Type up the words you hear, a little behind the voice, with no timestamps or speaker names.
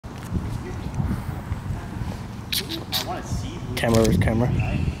Camera versus camera.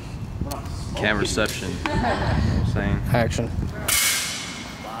 Cam reception. Saying. Action.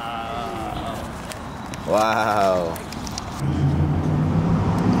 Wow.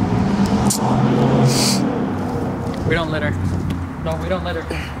 We don't let her. No, we don't let her.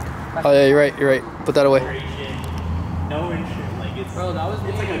 Oh yeah, you're right. You're right. Put that away. No insurance. Like it's. Bro, that was me.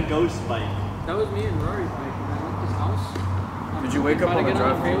 It's like a ghost bike. That was me and Rory's bike when I left this house. Did you wake up on the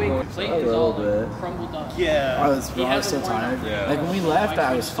driveway? The plate is all like crumbled up. Yeah. I was so tired. Yeah. Like when we left,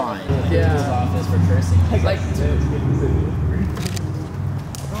 I was fine. Yeah. His office for cursing. Like,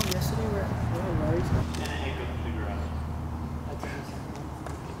 bro, yesterday we're at Rory's house.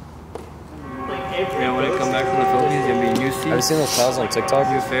 Yeah, when I come back from the Philippines, you'll be new seat. Have you seen those tiles on TikTok?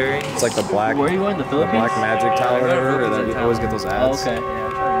 New ferry. It's like the black. Where are you going? The Philippines? Black magic tile or whatever. Or that you always get those ads. Oh, okay.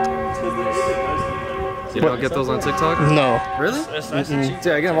 You don't get those on TikTok? No. Really?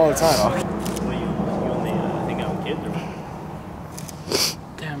 Yeah, I get them all the time. Well, you only hang out with kids or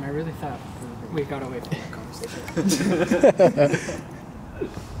Damn, I really thought we got away from that conversation.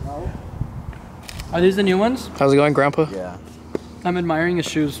 Are these the new ones? How's it going, Grandpa? Yeah. I'm admiring his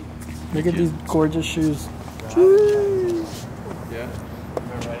shoes. Look at these gorgeous shoes. Yeah.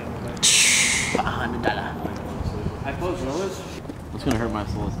 $100. I close yours. It's gonna hurt my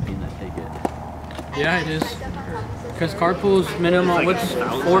soul as being that take it. Yeah, it is. Because carpool's minimum, what's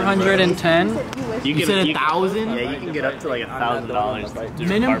 410? You said 1,000? Yeah, you can get up to like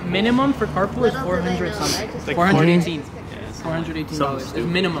 $1,000. Minimum for carpool is 400 something. 418. $418 is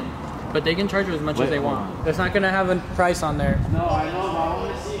minimum. But they can charge you as much as they want. It's not gonna have a price on there. No, I know, but I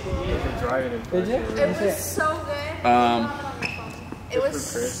want to see if you Did you? It was so good. It was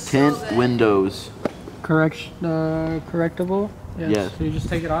so tint good. windows. Correctable? Yes. So you just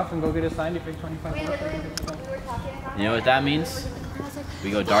take it off and go get it signed. You pay 25 We bucks. literally, we were talking about You know what that means? it, and I was like,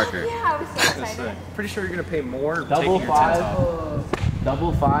 We go darker. yeah, I was so excited. Pretty sure you're gonna pay more Double five,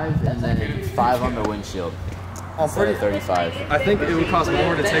 and then 5 on the windshield. Instead of 35. I think it would cost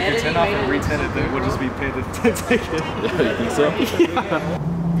more to take your tint off and retint it than it would just be paid to take it. You think so?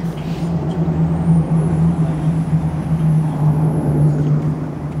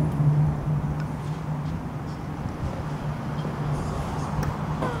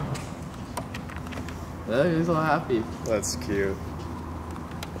 Yeah, he's all happy. That's cute.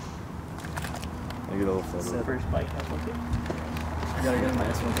 I get a little photo. The first bike I went to.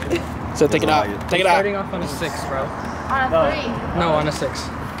 So take it out. Take it out. Starting off on a 6, bro. On a 3. No, on a 6.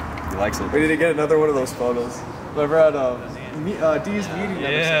 He likes it. We need to get another one of those photos. We're at D's meeting.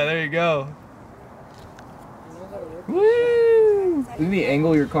 Yeah, there you go. Woo! Didn't he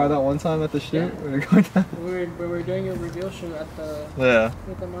angle your car that one time at the shoot? When you're going down? We were doing a reveal shoot at the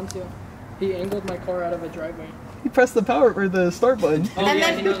Mancio. He angled my car out of a driveway. He pressed the power or the start button. Oh And yeah,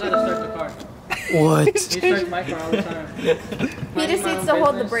 then- he knows how to start the car. What? He starts my car all the time. He just needs to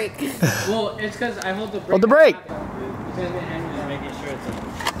hold the brake. Well, it's because I hold the brake. Hold the brake. He's gonna get angry and making sure it's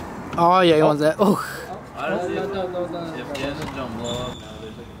Oh yeah, he wants that. Oh. Honestly, no. if the engine don't blow up,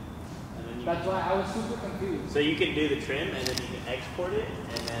 That's why I was super confused. So you can do the trim and then you can export it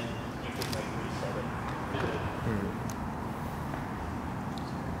and then you can like reset it.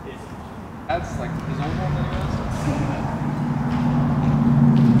 That's like his old one anyway.